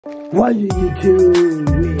What do you do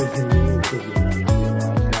with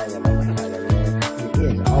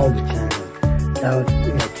it's all the time. So we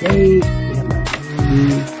got Dave, we got my TV,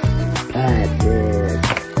 passes.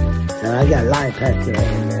 So I got a lot of passes right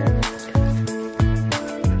in there.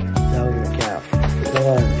 So we're gonna count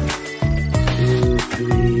 1, 2,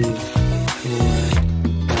 3, 4,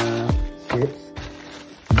 5, 6,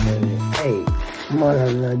 7, 8. I'm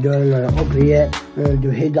gonna do another open yet. I'm gonna do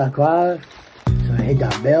hit that card. So hit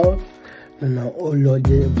that bell. And then unload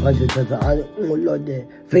the budget to the unload the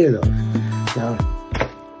failures. So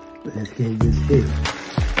let's get this filled.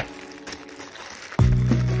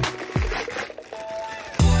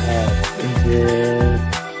 This is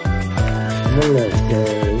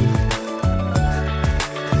military.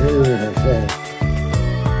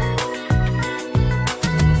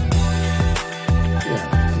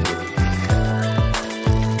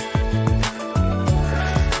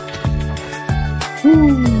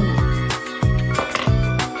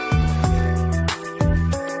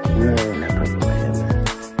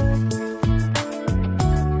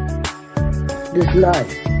 This is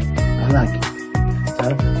nice. I like it. So,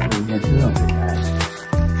 we get to know it, guys.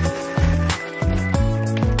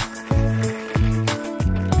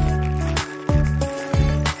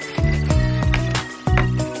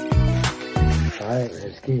 Alright,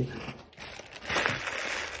 let's get.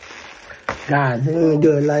 Guys, I'm gonna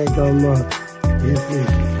do it like this is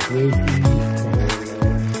crazy.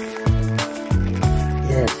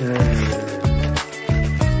 Yes, sir.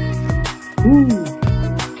 Woo!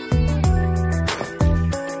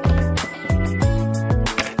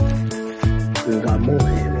 We got more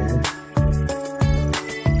here, man.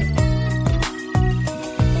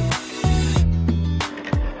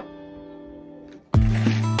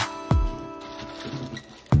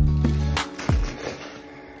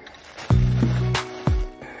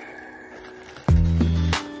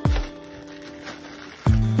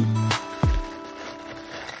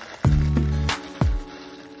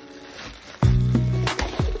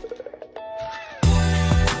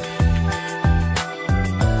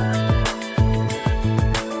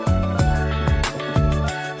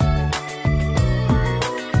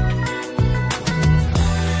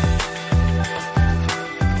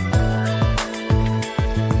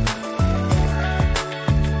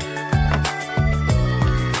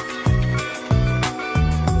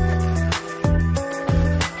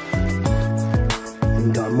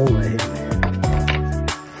 Got more right here, man.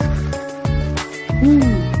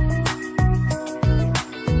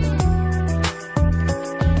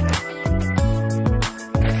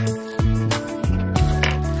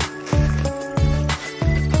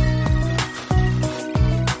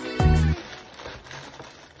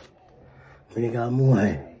 We got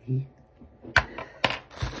more.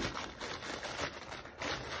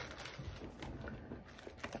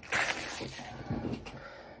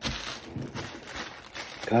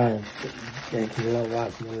 God, thank you for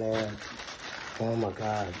watching, man. Oh my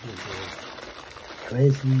God, this is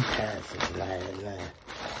crazy passes, man.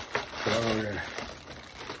 Order.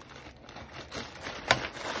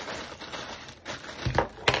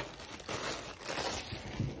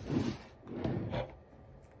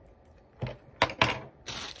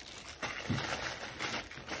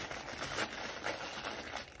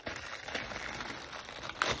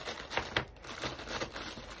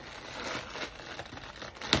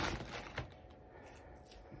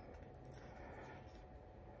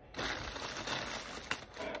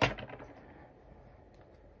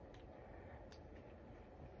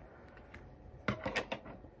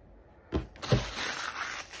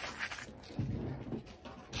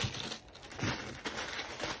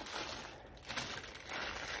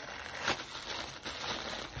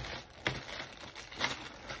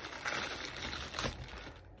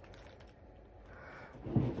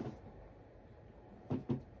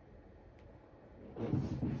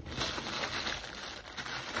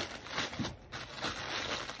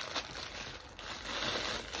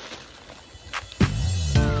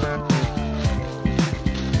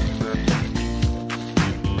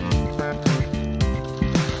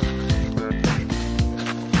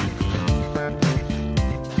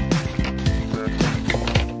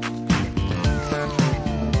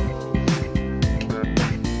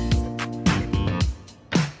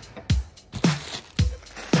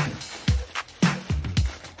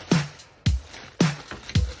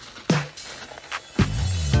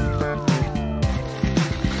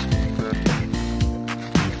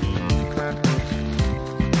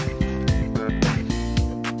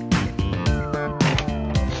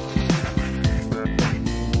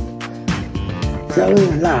 So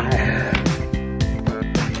lie.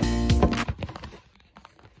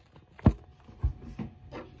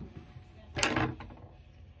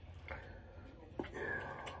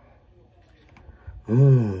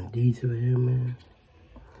 These over here, man.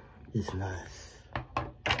 It's nice.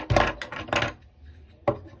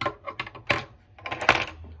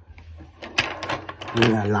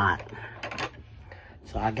 A lot.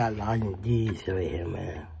 So I got a lot of these over here,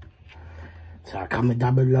 man. So comment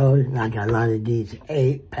down below. I got a lot of these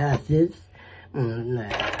 8 passes. 8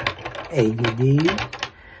 of these.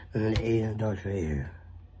 And 8 of those right here.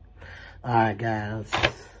 Alright, guys.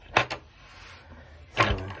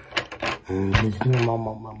 So, this is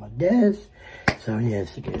my desk. So,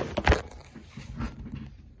 yes, good.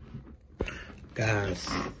 Guys,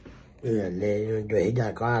 we're gonna do hit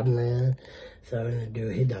that guard, man. So, we're gonna do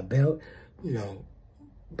hit that belt. You know,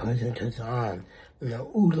 pushing to the arm. You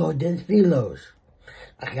know, Ulo des Filos.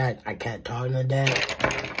 I can't talk to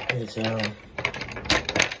that. And so,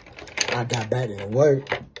 I got back to work.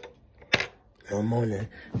 No morning,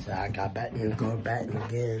 so I got back and go back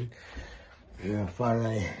again, you know,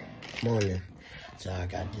 Friday morning. So I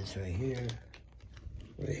got this right here,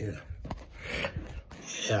 yeah.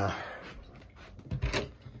 Yeah,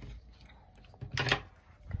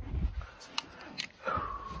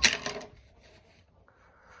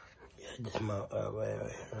 this is my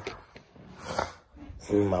right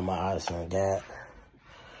here. My eyes on that.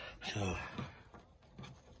 So.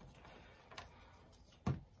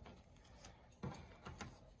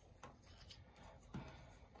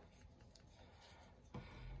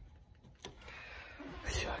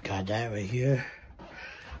 So I got that right here.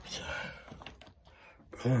 So,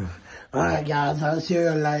 alright, guys, I'll see you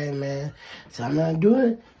later, man. So I'm gonna do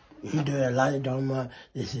it. I'm gonna do it like Doma.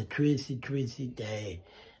 This is Tracy Day.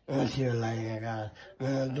 I'm gonna see you later, guys. I'm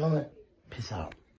gonna do it. Peace out.